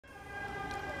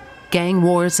Gang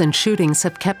wars and shootings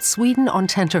have kept Sweden on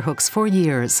tenterhooks for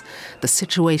years. The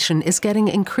situation is getting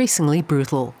increasingly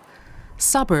brutal.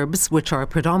 Suburbs, which are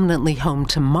predominantly home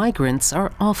to migrants,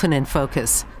 are often in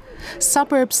focus.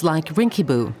 Suburbs like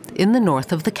Rinkeby, in the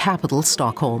north of the capital,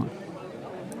 Stockholm.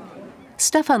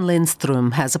 Stefan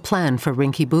Lindström has a plan for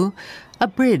Rinkeby, a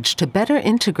bridge to better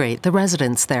integrate the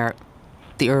residents there.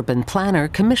 The urban planner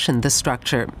commissioned the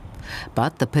structure,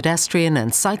 but the pedestrian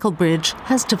and cycle bridge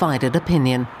has divided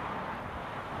opinion.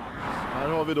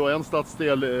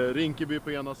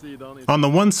 On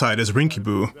the one side is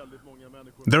Rinkeby.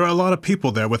 There are a lot of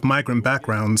people there with migrant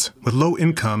backgrounds, with low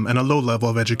income and a low level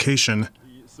of education.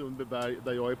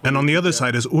 And on the other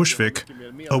side is Ursvik,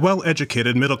 a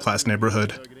well-educated middle-class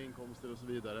neighborhood.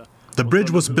 The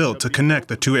bridge was built to connect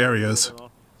the two areas.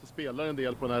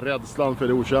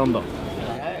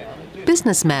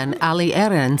 Businessman Ali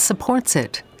Eren supports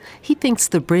it. He thinks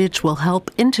the bridge will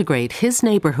help integrate his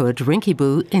neighborhood,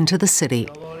 Rinkeby, into the city.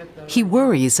 He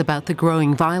worries about the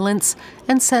growing violence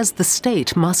and says the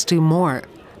state must do more.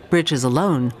 Bridges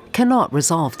alone cannot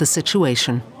resolve the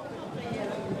situation.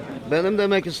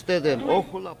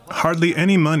 Hardly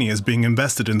any money is being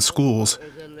invested in schools.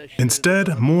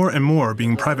 Instead, more and more are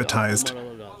being privatized.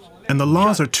 And the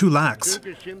laws are too lax.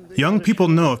 Young people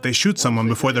know if they shoot someone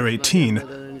before they're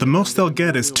 18, the most they'll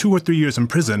get is 2 or 3 years in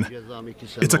prison.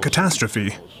 It's a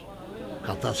catastrophe.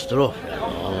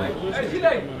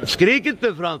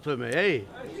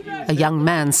 A young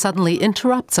man suddenly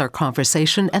interrupts our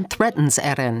conversation and threatens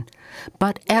Eren.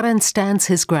 But Eren stands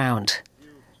his ground.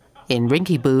 In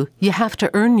Rinkeby, you have to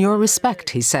earn your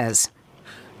respect, he says.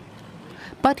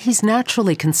 But he's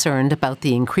naturally concerned about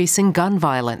the increasing gun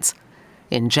violence.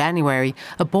 In January,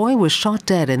 a boy was shot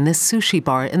dead in this sushi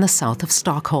bar in the south of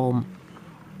Stockholm.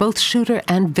 Both shooter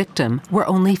and victim were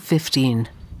only 15.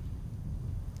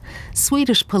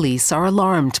 Swedish police are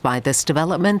alarmed by this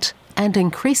development and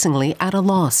increasingly at a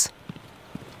loss.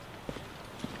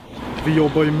 We're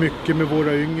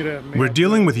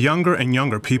dealing with younger and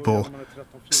younger people.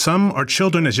 Some are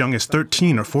children as young as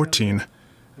 13 or 14.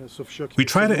 We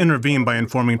try to intervene by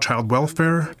informing child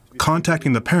welfare,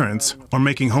 contacting the parents, or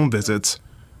making home visits.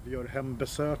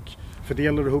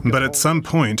 But at some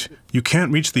point, you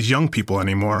can't reach these young people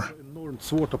anymore.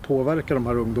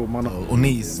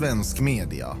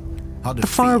 The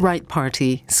far-right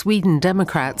party, Sweden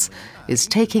Democrats, is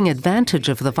taking advantage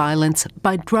of the violence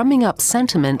by drumming up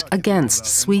sentiment against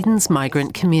Sweden's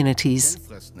migrant communities.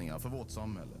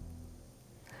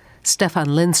 Stefan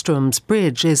Lindström's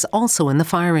bridge is also in the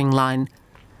firing line.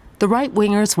 The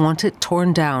right-wingers want it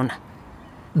torn down.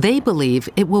 They believe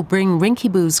it will bring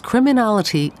Rinkeby's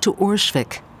criminality to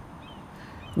Ursvik.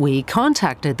 We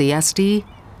contacted the SD,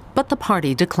 but the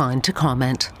party declined to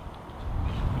comment.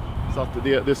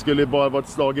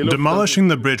 Demolishing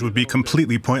the bridge would be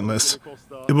completely pointless.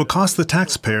 It will cost the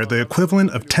taxpayer the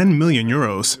equivalent of 10 million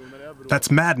euros.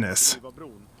 That's madness.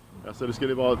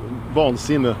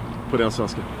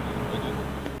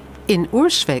 In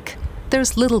Ursvik,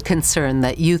 there's little concern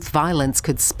that youth violence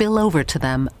could spill over to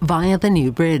them via the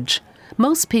new bridge.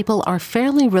 Most people are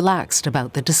fairly relaxed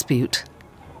about the dispute.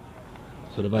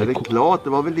 The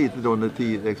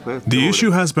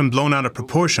issue has been blown out of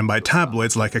proportion by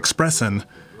tabloids like Expressen.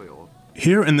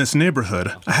 Here in this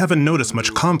neighborhood, I haven't noticed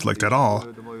much conflict at all.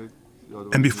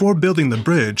 And before building the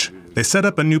bridge, they set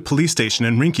up a new police station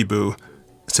in Rinkeby.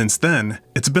 Since then,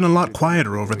 it's been a lot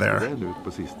quieter over there.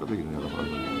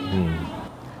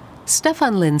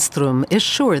 Stefan Lindström is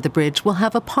sure the bridge will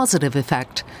have a positive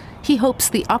effect. He hopes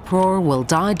the uproar will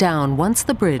die down once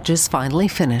the bridge is finally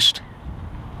finished.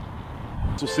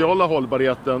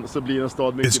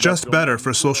 It's just better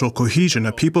for social cohesion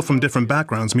if people from different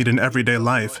backgrounds meet in everyday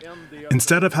life,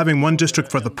 instead of having one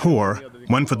district for the poor,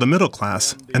 one for the middle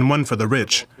class, and one for the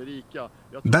rich.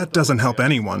 That doesn't help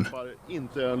anyone. In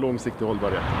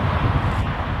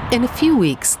a few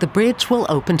weeks, the bridge will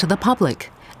open to the public.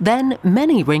 Then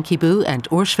many Rinkeby and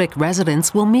Ursvik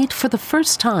residents will meet for the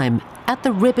first time at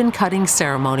the ribbon-cutting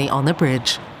ceremony on the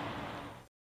bridge.